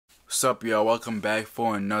What's up, y'all? Welcome back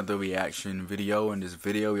for another reaction video. In this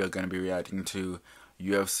video, we are going to be reacting to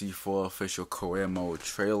UFC 4 official career mode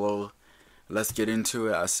trailer. Let's get into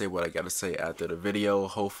it. I say what I gotta say after the video.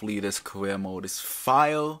 Hopefully this career mode is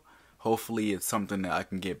fire. Hopefully it's something that I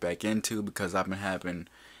can get back into because I've been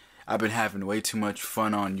having way too much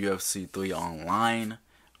fun on UFC 3 online.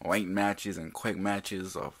 Ranked matches and quick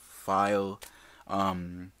matches are fire.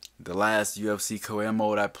 The last UFC career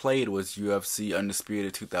mode I played was UFC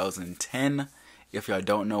Undisputed 2010. If y'all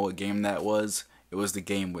don't know what game that was, it was the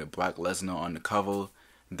game with Brock Lesnar on the cover.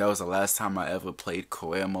 That was the last time I ever played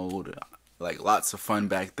career mode. Like, lots of fun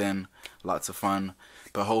back then. Lots of fun.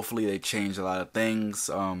 But hopefully they changed a lot of things.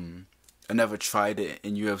 I never tried it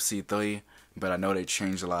in UFC 3, but I know they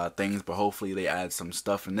changed a lot of things. But hopefully they add some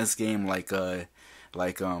stuff in this game, like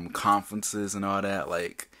conferences and all that,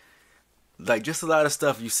 like just a lot of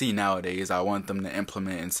stuff you see nowadays. I want them to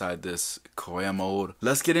implement inside this career mode.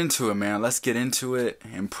 Let's get into it, man. Let's get into it.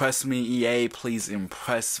 Impress me, EA. Please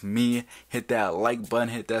impress me. Hit that like button,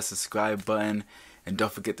 hit that subscribe button, and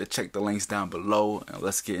don't forget to check the links down below. And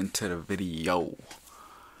let's get into the video.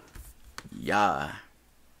 Yeah.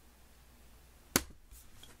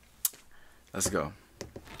 Let's go.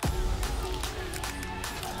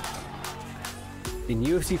 In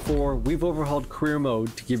UFC 4, we've overhauled career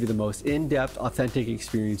mode to give you the most in-depth, authentic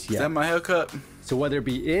experience yet. Is that my haircut? So whether it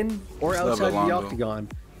be in or outside the octagon,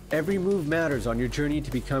 every move matters on your journey to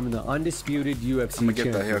becoming the undisputed UFC champion. I'm gonna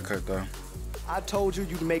get that haircut though. I told you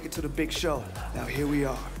you'd make it to the big show. Now here we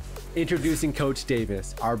are. Introducing Coach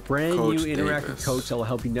Davis, our brand new interactive coach that will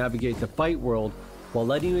help you navigate the fight world while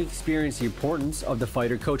letting you experience the importance of the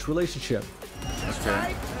fighter-coach relationship.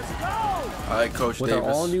 Okay. Alright, Coach Davis. With our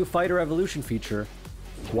all-new Fighter Evolution feature,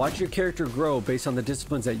 watch your character grow based on the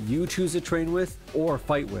disciplines that you choose to train with or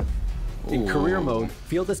fight with. In career mode,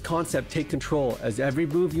 feel this concept take control as every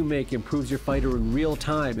move you make improves your fighter in real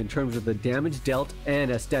time in terms of the damage dealt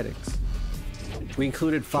and aesthetics. We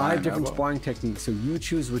included 5 different sparring techniques so you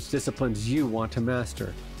choose which disciplines you want to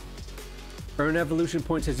master. Earn evolution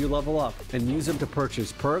points as you level up and use them to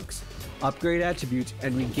purchase perks, upgrade attributes,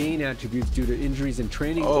 and regain attributes due to injuries in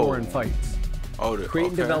training or in fights. Create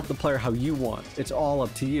and develop the player how you want. It's all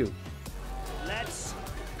up to you. Let's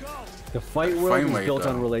go. The fight world is built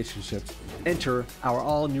on relationships. Enter our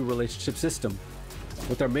all-new relationship system.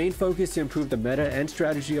 With our main focus to improve the meta and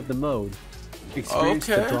strategy of the mode, experience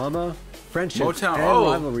the drama, friendships, and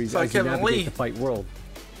rivalries as you navigate the fight world.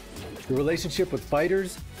 The relationship with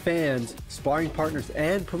fighters, fans, sparring partners,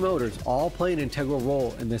 and promoters all play an integral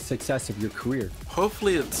role in the success of your career.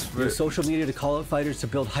 Hopefully it's use social media to call out fighters to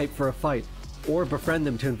build hype for a fight, or befriend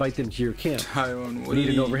them to invite them to your camp. Need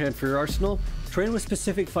an overhand for your arsenal? Train with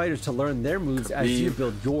specific fighters to learn their moves as you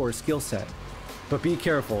build your skill set. But be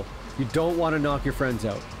careful, you don't want to knock your friends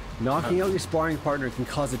out. Knocking out your sparring partner can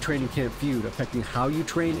cause a training camp feud, affecting how you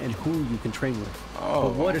train and who you can train with.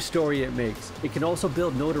 But what a story it makes. It can also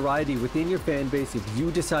build notoriety within your fan base if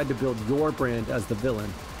you decide to build your brand as the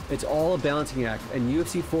villain. It's all a balancing act, and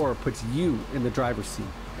UFC 4 puts you in the driver's seat.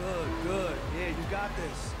 Good. Yeah, you got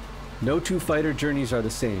this. No two fighter journeys are the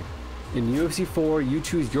same. In UFC 4, you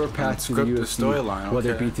choose your path to the UFC,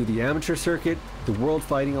 whether it be through the amateur circuit, the World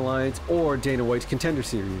Fighting Alliance, or Dana White's Contender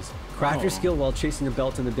Series. Craft your skill while chasing a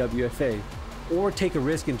belt in the WFA, or take a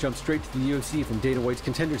risk and jump straight to the UFC from Dana White's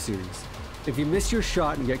Contender Series. If you miss your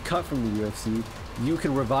shot and get cut from the UFC, you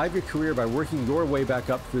can revive your career by working your way back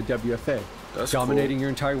up to the WFA. Dominating your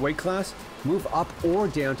entire weight class, move up or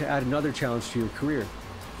down to add another challenge to your career.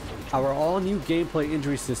 Our all-new gameplay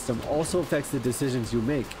injury system also affects the decisions you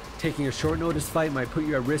make. Taking a short-notice fight might put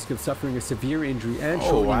you at risk of suffering a severe injury and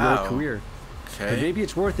shortening your career. But maybe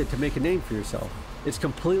it's worth it to make a name for yourself. It's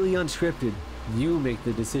completely unscripted. You make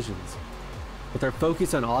the decisions. With our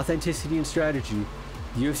focus on authenticity and strategy,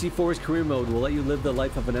 UFC 4's career mode will let you live the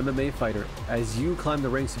life of an MMA fighter as you climb the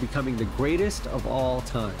ranks to becoming the greatest of all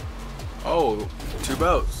time. 2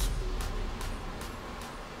 belts.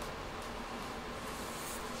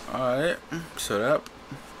 Alright, so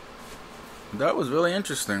that was really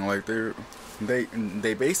interesting. Like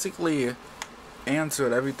they basically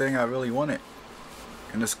answered everything I really wanted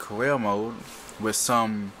in this career mode. With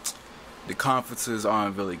the conferences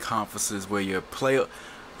aren't really conferences where you're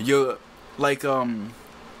like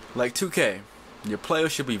 2K. Your player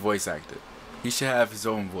should be voice acted. He should have his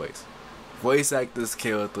own voice. Voice act this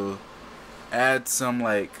character. Add some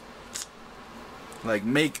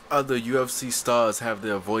make other UFC stars have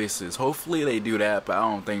their voices. Hopefully they do that, but I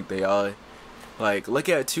don't think they are. Like, look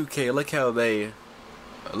at 2K. Look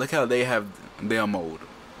how they have their mode.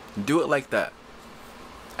 Do it like that.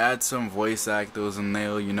 Add some voice actors in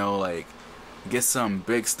there, you know, like Get some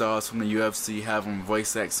big stars from the UFC, have them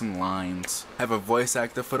voice act some lines. Have a voice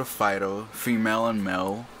actor for the fighter, female and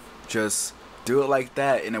male. Just do it like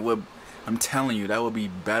that, and it would, I'm telling you, that would be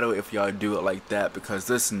better if y'all do it like that, because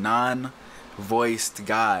this non-voiced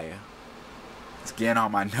guy is getting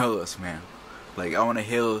on my nerves, man. Like, I wanna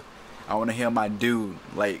hear my dude,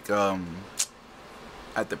 like,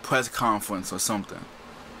 at the press conference or something,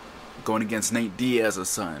 going against Nate Diaz or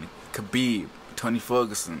something, Khabib, Tony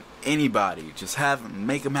Ferguson, anybody. Just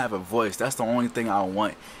make him have a voice. That's the only thing I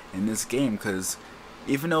want in this game, because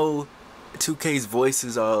even though 2K's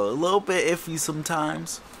voices are a little bit iffy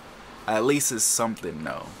sometimes, at least it's something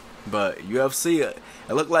though. But UFC, it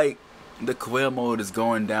looked like the career mode is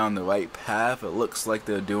going down the right path. It looks like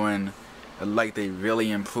they're doing, like they really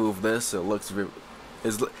improved this. It looks,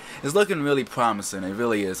 it's looking really promising. It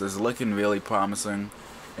really is. It's looking really promising.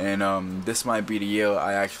 And this might be the year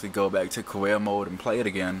I actually go back to career mode and play it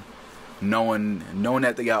again, knowing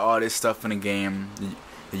that they got all this stuff in the game.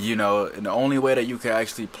 You know, and the only way that you can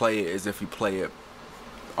actually play it is if you play it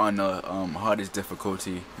on the hardest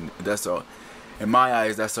difficulty. That's all. In my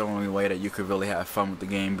eyes, that's the only way that you could really have fun with the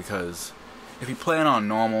game, because if you play it on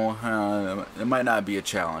normal, it might not be a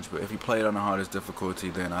challenge. But if you play it on the hardest difficulty,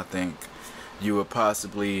 then I think you would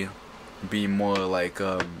possibly be more like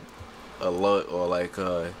alert or like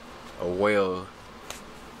aware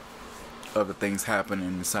of the things happening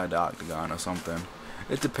inside the octagon or something.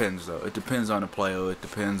 It depends though. It depends on the player. It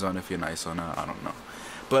depends on if you're nice or not. I don't know.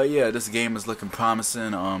 But yeah, this game is looking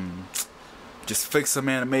promising. Just fix some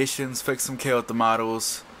animations, fix some character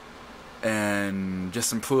models, and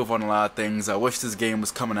just improve on a lot of things. I wish this game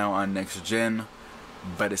was coming out on next gen,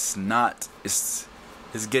 but it's not. It's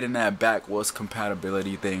getting that backwards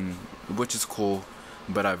compatibility thing, which is cool.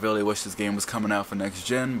 But I really wish this game was coming out for next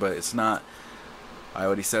gen, but it's not. I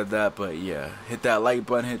already said that, but yeah. Hit that like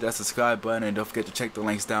button, hit that subscribe button, and don't forget to check the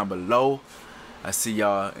links down below. I see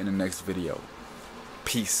y'all in the next video.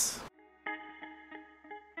 Peace.